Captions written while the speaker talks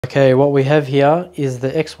Okay, what we have here is the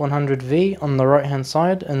x100v on the right hand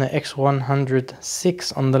side and the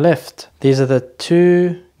x100VI on the left. These are the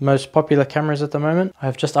two most popular cameras at the moment.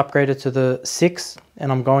 I've just upgraded to the 6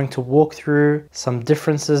 and I'm going to walk through some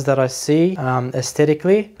differences that I see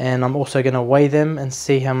aesthetically, and I'm also going to weigh them and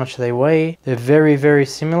see how much they weigh. They're very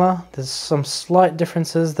similar. There's some slight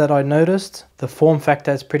differences that I noticed. The form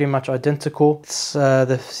factor is pretty much identical.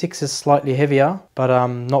 The 6 is slightly heavier, but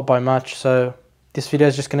not by much. So this video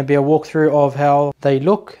is just going to be a walkthrough of how they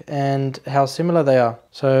look and how similar they are.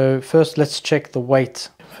 So first let's check the weight.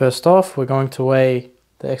 First off, we're going to weigh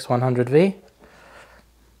the x100v.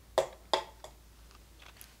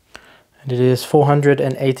 And it is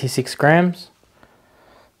 486 grams.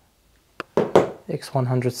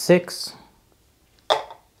 x100VI,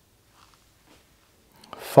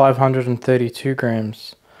 532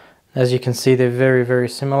 grams. As you can see, they're very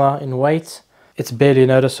similar in weight. It's barely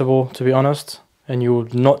noticeable, to be honest, and you will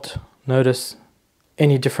not notice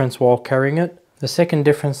any difference while carrying it. The second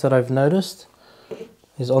difference that I've noticed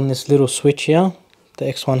is on this little switch here. The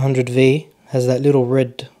x100v has that little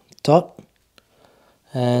red dot,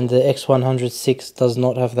 and the x100VI does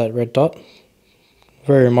not have that red dot.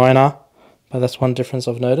 Very minor, but that's one difference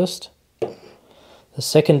I've noticed. The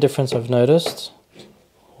second difference I've noticed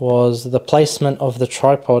was the placement of the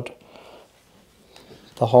tripod,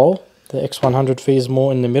 the hole. The x100v is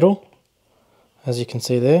more in the middle, as you can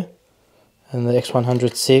see there, and the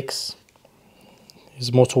x100VI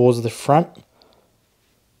is more towards the front.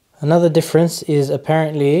 Another difference is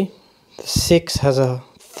apparently the 6 has a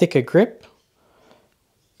thicker grip,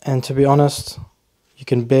 and to be honest, you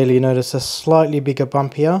can barely notice a slightly bigger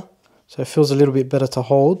bump here, so it feels a little bit better to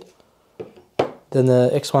hold than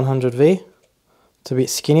the x100v. It's a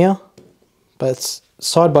bit skinnier, but it's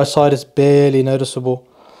side by side, it's barely noticeable.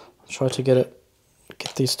 I'll try to get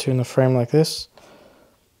these two in the frame like this.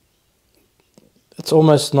 It's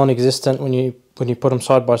almost non-existent when you put them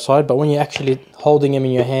side by side, but when you're actually holding them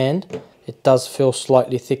in your hand, it does feel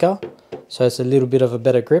slightly thicker, so it's a little bit of a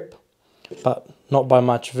better grip, but not by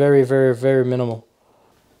much. Very minimal.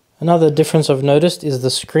 Another difference I've noticed is the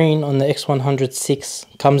screen on the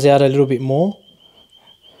x100VI comes out a little bit more.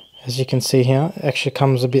 As you can see here, it actually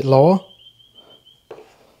comes a bit lower.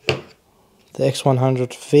 The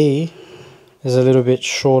x100v is a little bit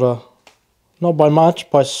shorter, not by much,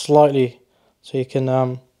 by slightly, so you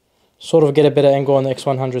can sort of get a better angle on the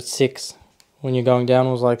x100VI when you're going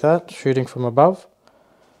downwards like that, shooting from above,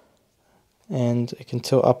 and it can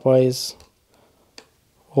tilt upwards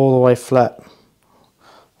all the way flat.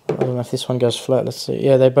 I don't know if this one goes flat, let's see.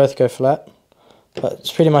 Yeah, they both go flat, but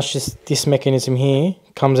it's pretty much just this mechanism here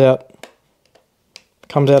comes out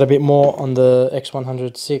a bit more on the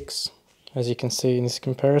x100VI, as you can see in this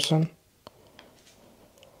comparison.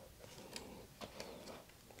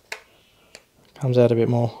 Comes out a bit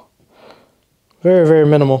more. Very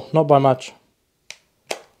minimal, not by much.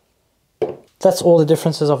 That's all the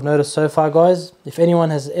differences I've noticed so far, guys. If anyone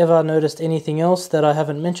has ever noticed anything else that I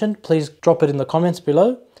haven't mentioned, please drop it in the comments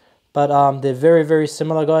below. But they're very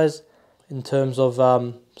similar, guys, in terms of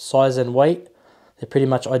size and weight. They're pretty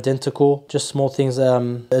much identical, just small things are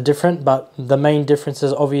different, but the main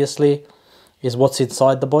differences obviously is what's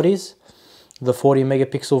inside the bodies. The 40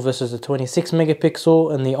 megapixel versus the 26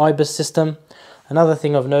 megapixel and the IBIS system. Another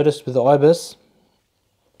thing I've noticed with the IBIS,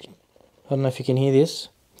 I don't know if you can hear this.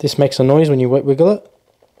 This makes a noise when you wiggle it.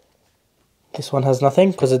 This one has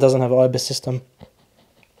nothing because it doesn't have an IBIS system.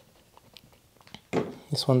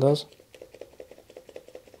 This one does.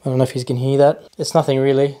 I don't know if you can hear that. It's nothing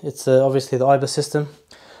really. It's obviously the IBIS system.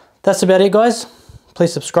 That's about it, guys.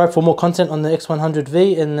 Please subscribe for more content on the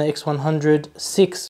x100v and the x100VI.